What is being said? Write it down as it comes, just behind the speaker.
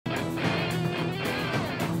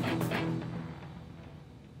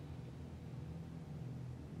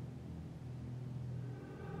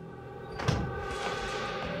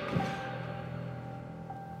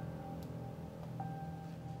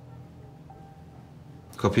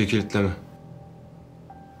Kapıyı kilitleme.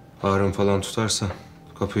 Ağrın falan tutarsa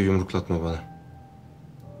kapıyı yumruklatma bana.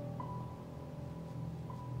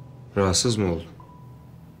 Rahatsız mı oldun?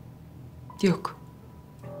 Yok.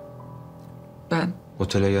 Ben...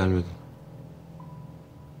 Otele gelmedin.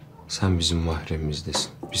 Sen bizim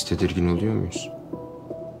mahremimizdesin. Biz tedirgin oluyor muyuz?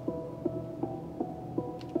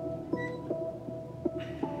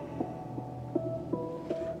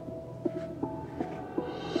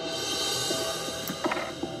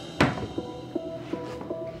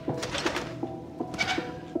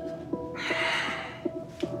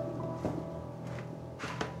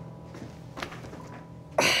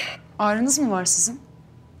 Ağrınız mı var sizin?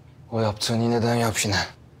 O yaptığın iğneden yap yine.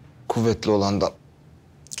 Kuvvetli olandan.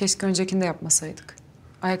 Keşke öncekini de yapmasaydık.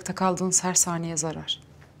 Ayakta kaldığınız her saniye zarar.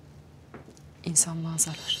 İnsanlığa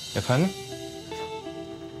zarar. Efendim?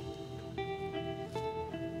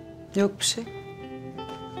 Yok bir şey.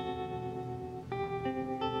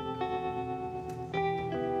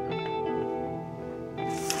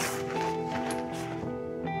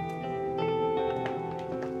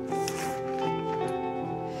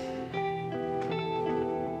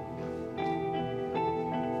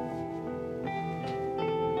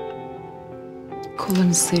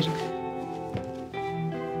 Kollarınız serin.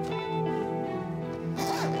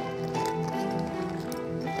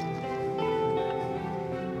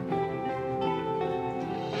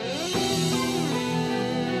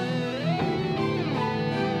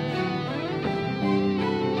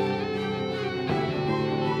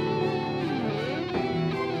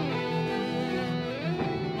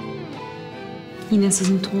 Yine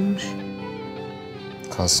sızıntı olmuş.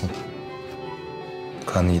 Kalsın.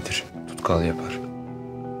 Kan iyidir. Tutkal yapar.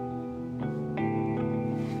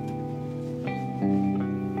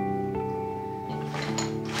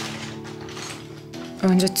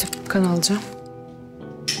 Önce tıp kan alacağım.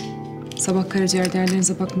 Sabah karaciğer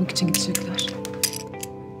değerlerinize bakmak için gidecekler.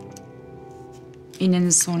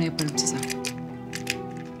 İğnenizi sonra yaparım size.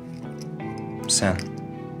 Sen.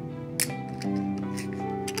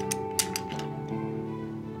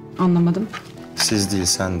 Anlamadım. Siz değil,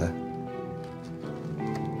 sen de.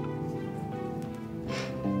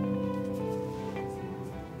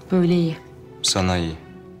 Böyle iyi. Sana iyi.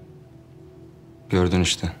 Gördün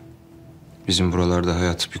işte. Bizim buralarda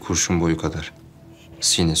hayat bir kurşun boyu kadar.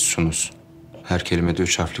 Sinüs, sunus. Her kelimede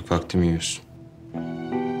 3 harflik vaktimi yiyorsun.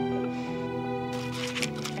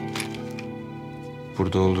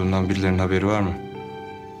 Burada olduğundan birilerinin haberi var mı?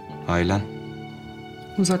 Ailen?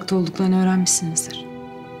 Uzakta olduklarını öğrenmişsinizdir.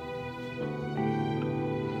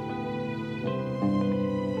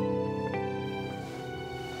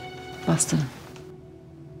 Bastırın.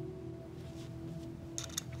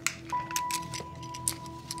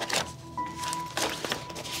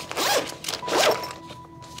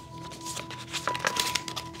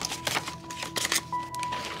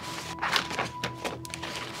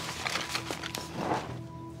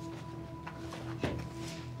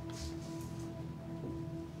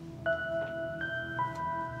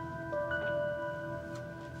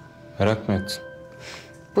 Merak mı ettin?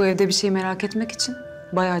 Bu evde bir şey merak etmek için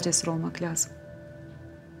bayağı cesur olmak lazım.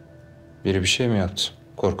 Biri bir şey mi yaptı?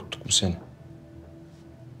 Korkuttuk mu seni?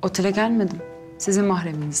 Otele gelmedim. Sizin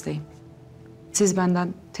mahreminizdeyim. Siz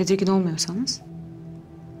benden tedirgin olmuyorsanız...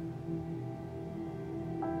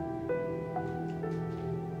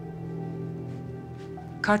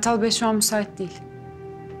 Kartal Bey şu an müsait değil.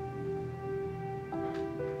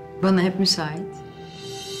 Bana hep müsait.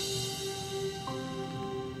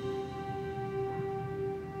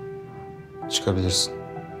 Çıkabilirsin.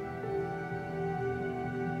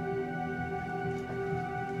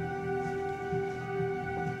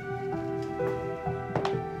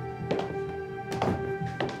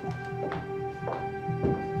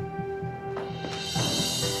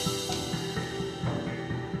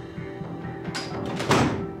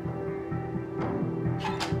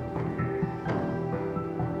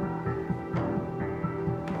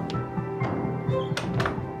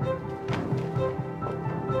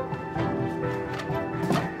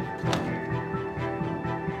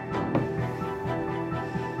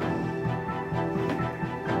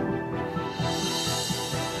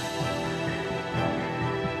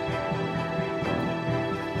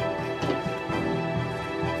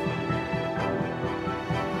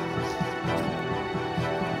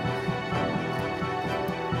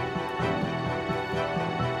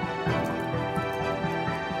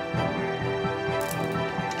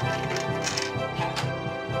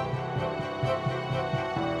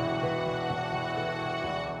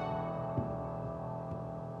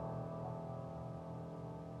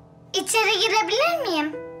 İçeri girebilir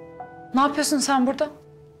miyim? Ne yapıyorsun sen burada?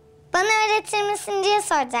 Bana öğretir misin diye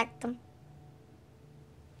soracaktım.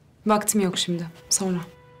 Vaktim yok şimdi. Sonra.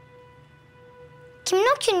 Kimin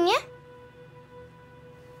o künye?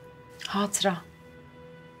 Hatıra.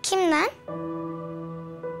 Kimden?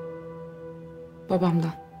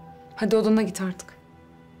 Babamdan. Hadi odana git artık.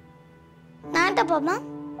 Nerede babam?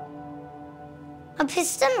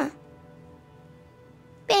 Hapiste mi?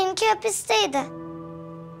 Benimki hapisteydi.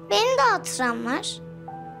 Benim de hatıram var.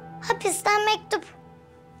 Hapisten mektup.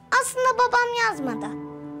 Aslında babam yazmadı.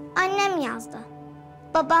 Annem yazdı.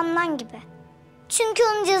 Babamdan gibi. Çünkü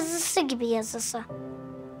onun yazısı gibi yazısı.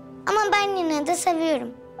 Ama ben yine de seviyorum.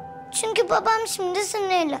 Çünkü babam şimdi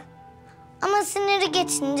sinirli. Ama siniri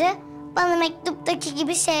geçince bana mektuptaki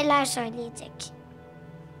gibi şeyler söyleyecek.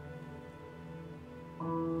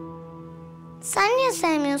 Sen niye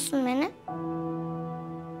sevmiyorsun beni?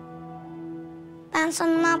 Ben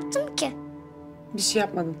sana ne yaptım ki? Bir şey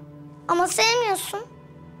yapmadın. Ama sevmiyorsun.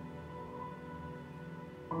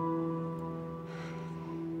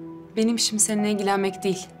 Benim işim seninle ilgilenmek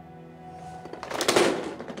değil.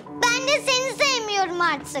 Ben de seni sevmiyorum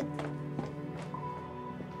artık.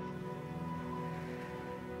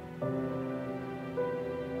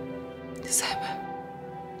 Sevme.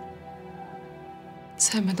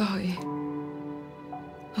 Sevme daha iyi.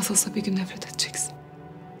 Nasılsa bir gün nefret edeceksin.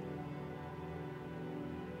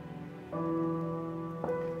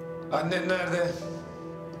 Annen nerede?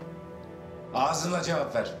 Ağzınla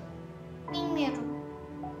cevap ver. Bilmiyorum.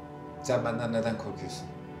 Sen benden neden korkuyorsun?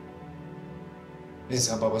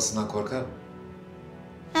 İnsan babasından korkar mı?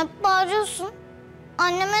 Hep bağırıyorsun.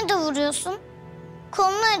 Anneme de vuruyorsun.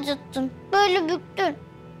 Kolunu acıttın. Böyle büktün.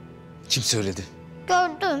 Kim söyledi?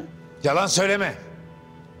 Gördüm. Yalan söyleme.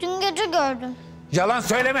 Dün gece gördüm. Yalan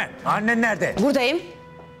söyleme. Annen nerede? Buradayım.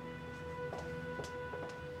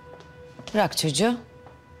 Bırak çocuğu.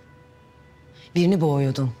 Birini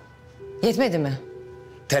boğuyordun. Yetmedi mi?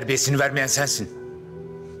 Terbiyesini vermeyen sensin.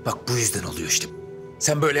 Bak bu yüzden oluyor işte.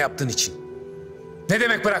 Sen böyle yaptığın için. Ne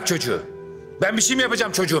demek bırak çocuğu? Ben bir şey mi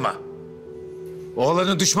yapacağım çocuğuma?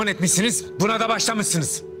 Oğlanı düşman etmişsiniz, buna da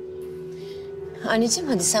başlamışsınız. Anneciğim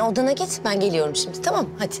hadi sen odana git. Ben geliyorum şimdi, tamam mı?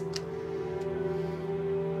 Hadi.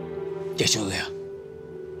 Geç odaya.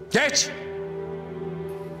 Geç!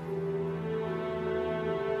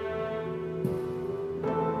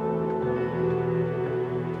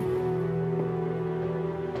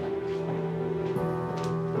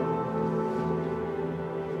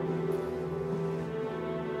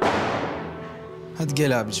 Hadi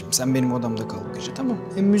gel abicim, sen benim odamda kal bu gece, tamam?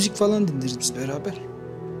 Hem müzik falan dinleriz biz beraber.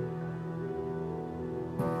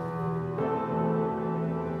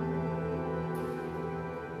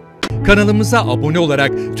 Kanalımıza abone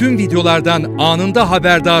olarak tüm videolardan anında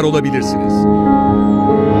haberdar olabilirsiniz.